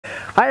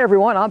Hi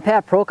everyone, I'm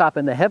Pat Prokop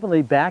in the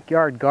Heavenly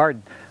Backyard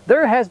Garden.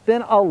 There has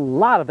been a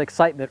lot of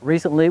excitement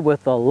recently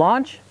with the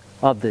launch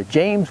of the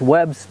James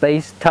Webb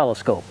Space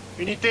Telescope.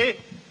 Unité,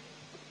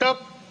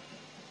 top.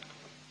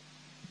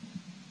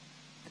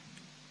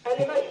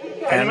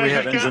 And we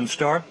have engine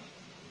start.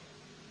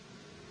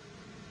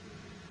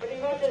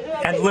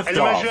 And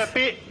liftoff.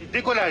 Allumage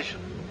décollage.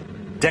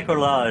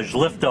 Decollage,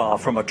 liftoff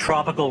from a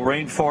tropical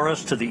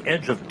rainforest to the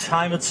edge of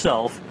time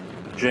itself.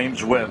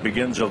 James Webb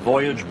begins a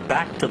voyage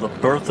back to the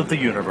birth of the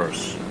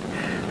universe.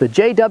 The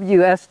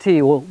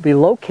JWST will be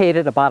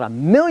located about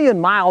 1 million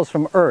miles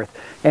from Earth,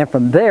 and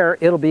from there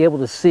it'll be able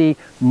to see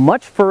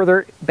much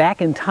further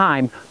back in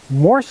time,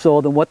 more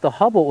so than what the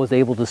Hubble was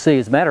able to see.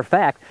 As a matter of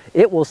fact,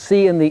 it will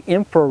see in the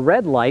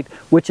infrared light,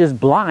 which is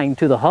blind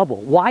to the Hubble.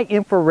 Why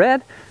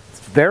infrared? It's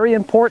very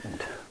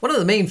important. One of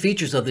the main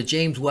features of the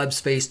James Webb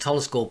Space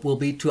Telescope will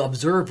be to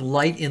observe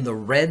light in the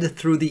red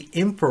through the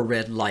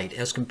infrared light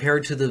as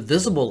compared to the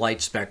visible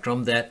light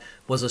spectrum that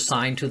was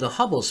assigned to the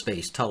Hubble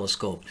Space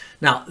Telescope.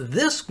 Now,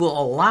 this will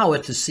allow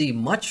it to see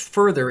much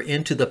further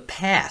into the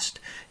past,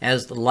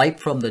 as the light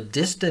from the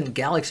distant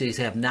galaxies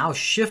have now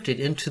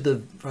shifted into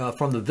the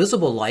from the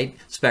visible light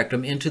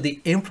spectrum into the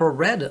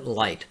infrared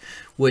light,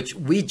 which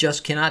we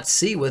just cannot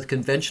see with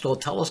conventional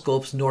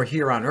telescopes nor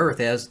here on Earth,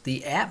 as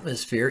the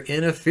atmosphere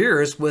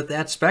interferes with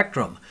that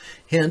spectrum.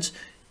 Hence,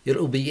 it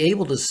will be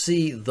able to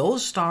see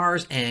those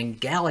stars and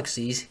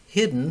galaxies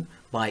hidden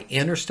by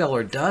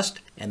interstellar dust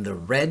and the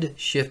red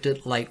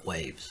shifted light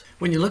waves.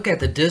 When you look at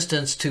the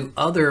distance to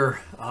other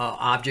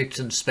objects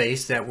in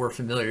space that we're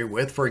familiar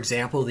with, for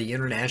example, the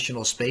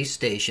International Space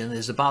Station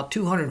is about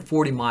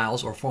 240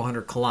 miles or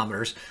 400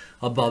 kilometers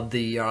above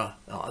the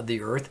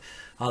Earth.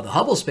 The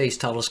Hubble Space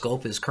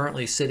Telescope is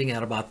currently sitting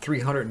at about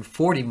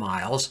 340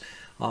 miles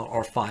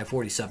or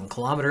 547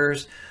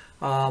 kilometers.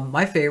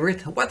 My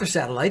favorite, weather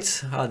satellites,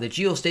 the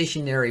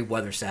geostationary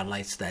weather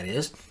satellites, that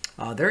is.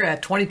 They're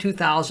at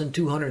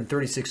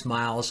 22,236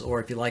 miles, or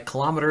if you like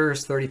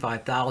kilometers,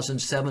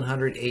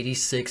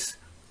 35,786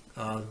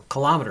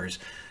 kilometers.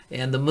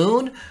 And the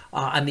moon,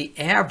 on the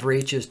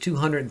average, is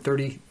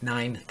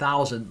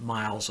 239,000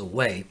 miles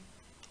away.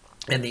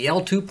 And the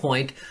L2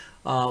 point,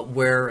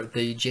 where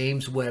the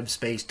James Webb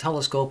Space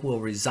Telescope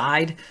will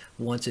reside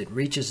once it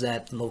reaches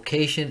that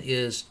location,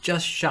 is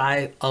just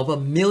shy of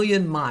 1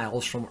 million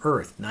miles from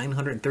Earth,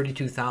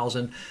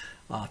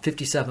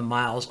 932,057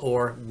 miles,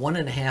 or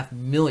 1.5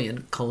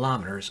 million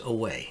kilometers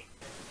away.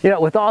 You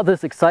know, with all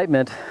this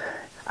excitement,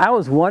 I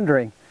was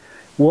wondering,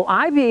 will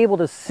I be able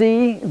to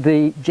see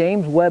the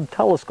James Webb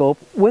Telescope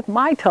with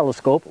my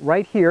telescope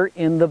right here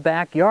in the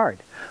backyard?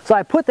 So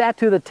I put that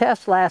to the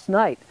test last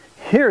night.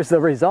 Here's the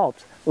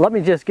results. Let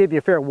me just give you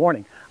a fair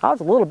warning. I was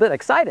a little bit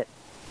excited.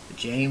 The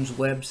James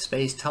Webb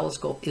Space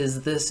Telescope,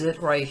 is this it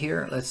right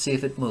here? Let's see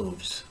if it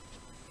moves.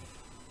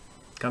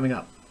 Coming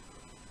up.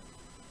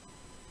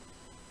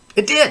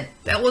 It did!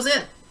 That was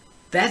it!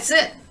 That's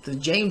it! The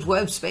James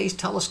Webb Space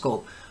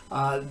Telescope.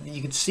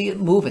 You can see it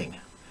moving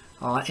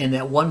in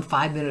that 1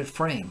 5-minute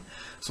frame.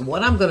 So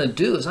what I'm going to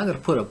do is I'm going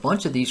to put a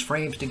bunch of these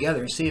frames together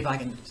and see if I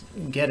can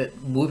get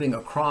it moving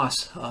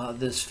across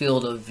this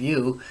field of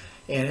view.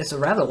 And it's a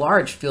rather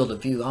large field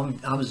of view.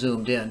 I'm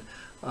zoomed in.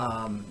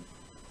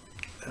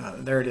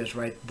 There it is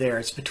right there.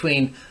 It's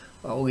between,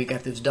 we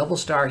got this double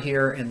star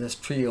here and this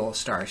trio of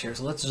stars here.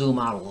 So let's zoom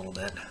out a little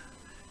bit.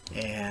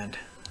 And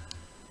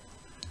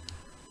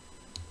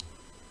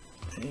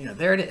you know,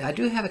 there it is. I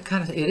do have it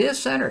kind of, it is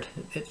centered.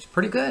 It's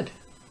pretty good.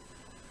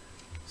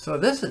 So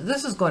this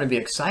is going to be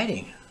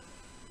exciting.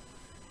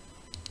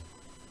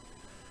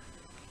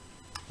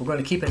 We're going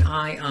to keep an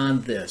eye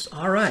on this.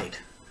 All right.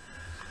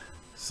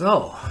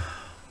 So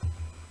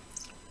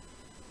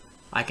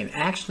I can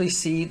actually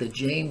see the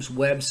James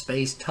Webb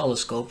Space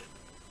Telescope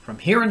from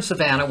here in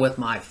Savannah with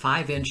my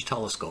 5-inch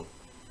telescope.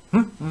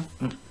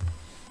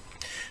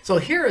 So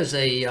here is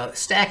a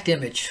stacked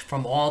image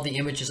from all the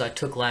images I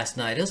took last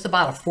night. It's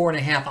about a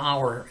 4.5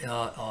 hour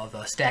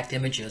of stacked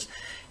images,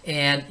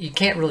 and you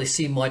can't really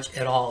see much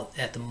at all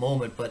at the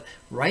moment, but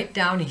right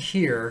down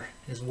here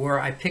is where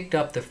I picked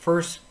up the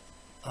first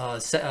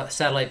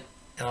satellite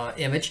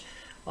image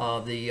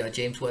of the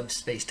James Webb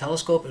Space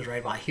Telescope. Is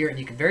right about here, and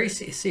you can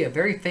see a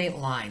very faint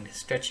line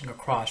stretching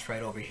across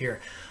right over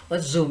here.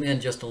 Let's zoom in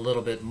just a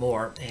little bit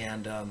more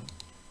and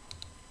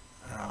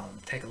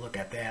take a look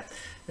at that.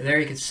 And there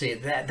you can see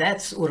it.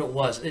 That's what it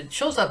was. It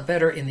shows up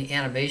better in the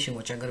animation,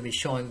 which I'm going to be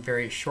showing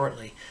very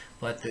shortly.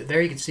 But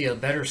there you can see a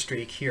better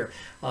streak here.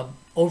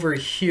 Over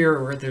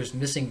here where there's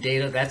missing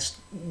data, that's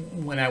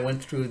when I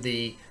went through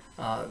the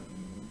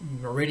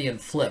meridian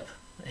flip,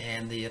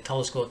 and the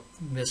telescope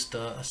missed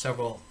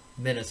several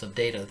minutes of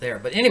data there.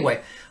 But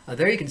anyway,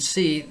 there you can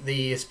see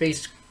the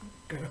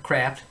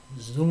spacecraft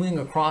zooming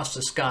across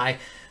the sky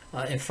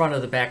in front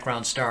of the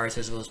background stars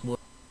as it was moving.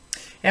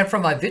 And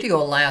from my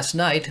video last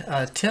night,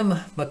 Tim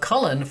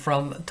McCullen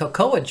from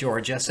Toccoa,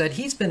 Georgia, said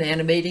he's been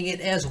animating it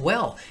as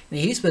well. And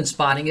he's been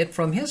spotting it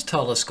from his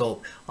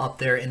telescope up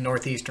there in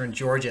northeastern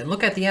Georgia. And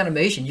look at the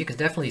animation, you can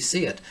definitely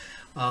see it.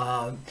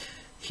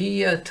 He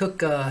he had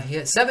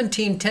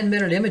 17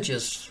 10-minute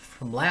images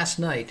from last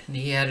night, and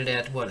he had it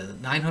at what, a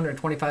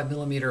 925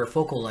 millimeter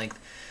focal length,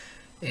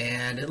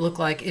 and it looked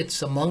like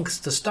it's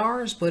amongst the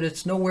stars, but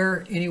it's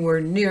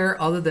anywhere near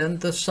other than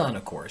the sun,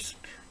 of course.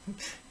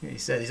 He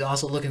said he's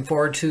also looking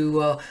forward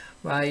to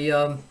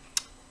my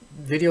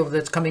video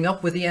that's coming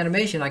up with the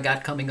animation I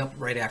got coming up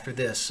right after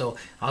this. So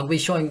I'll be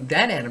showing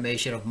that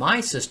animation of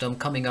my system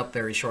coming up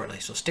very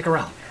shortly, so stick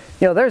around.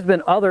 You know, there's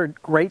been other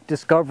great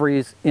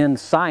discoveries in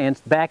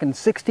science back in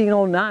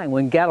 1609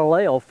 when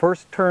Galileo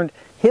first turned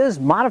his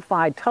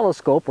modified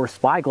telescope, or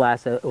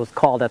spyglass as it was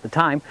called at the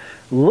time,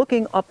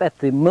 looking up at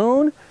the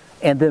moon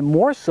and then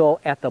more so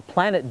at the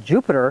planet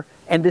Jupiter,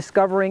 and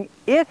discovering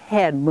it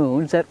had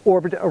moons that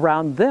orbited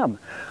around them.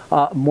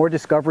 More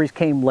discoveries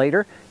came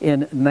later.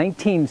 In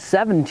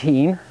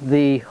 1917,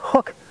 the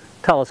Hooke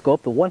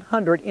telescope, the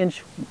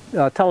 100-inch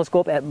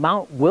telescope at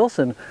Mount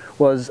Wilson,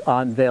 was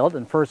unveiled,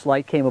 and first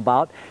light came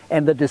about,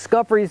 and the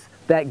discoveries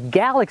that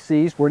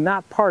galaxies were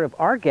not part of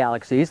our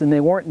galaxies, and they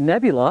weren't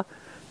nebula,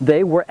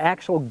 they were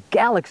actual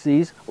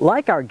galaxies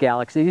like our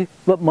galaxy,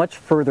 but much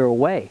further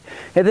away.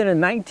 And then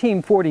in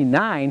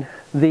 1949,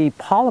 the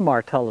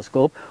Palomar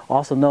telescope,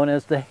 also known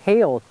as the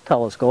Hale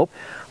telescope,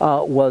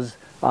 was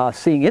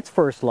seeing its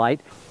first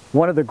light.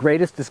 One of the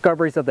greatest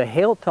discoveries of the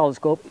Hale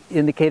telescope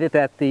indicated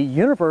that the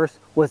universe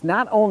was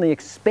not only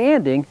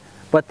expanding,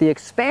 but the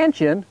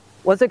expansion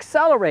was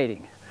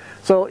accelerating.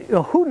 So, you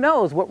know, who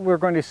knows what we're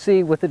going to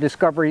see with the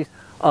discoveries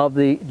of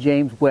the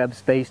James Webb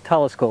Space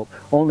Telescope.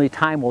 Only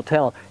time will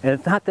tell, and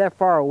it's not that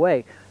far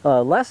away.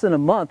 Less than a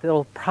month,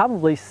 it'll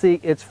probably see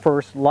its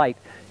first light.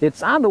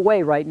 It's on the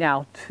way right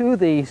now to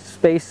the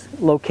space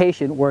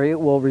location where it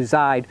will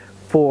reside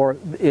for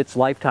its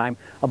lifetime,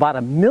 about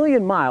 1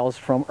 million miles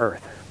from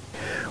Earth.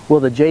 Will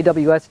the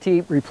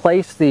JWST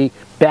replace the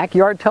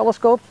backyard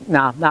telescopes?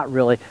 No, not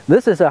really.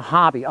 This is a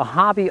hobby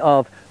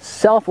of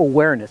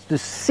self-awareness, to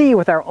see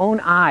with our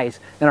own eyes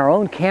and our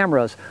own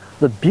cameras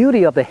the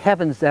beauty of the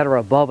heavens that are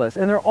above us,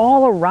 and they're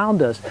all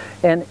around us,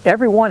 and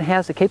everyone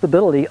has the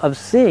capability of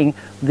seeing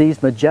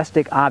these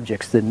majestic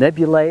objects, the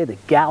nebulae, the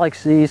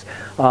galaxies,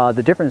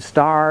 the different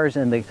stars,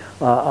 and the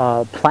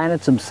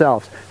planets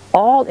themselves,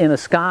 all in a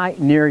sky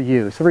near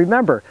you. So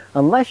remember,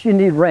 unless you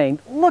need rain,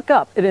 look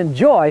up and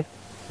enjoy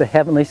the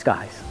heavenly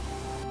skies.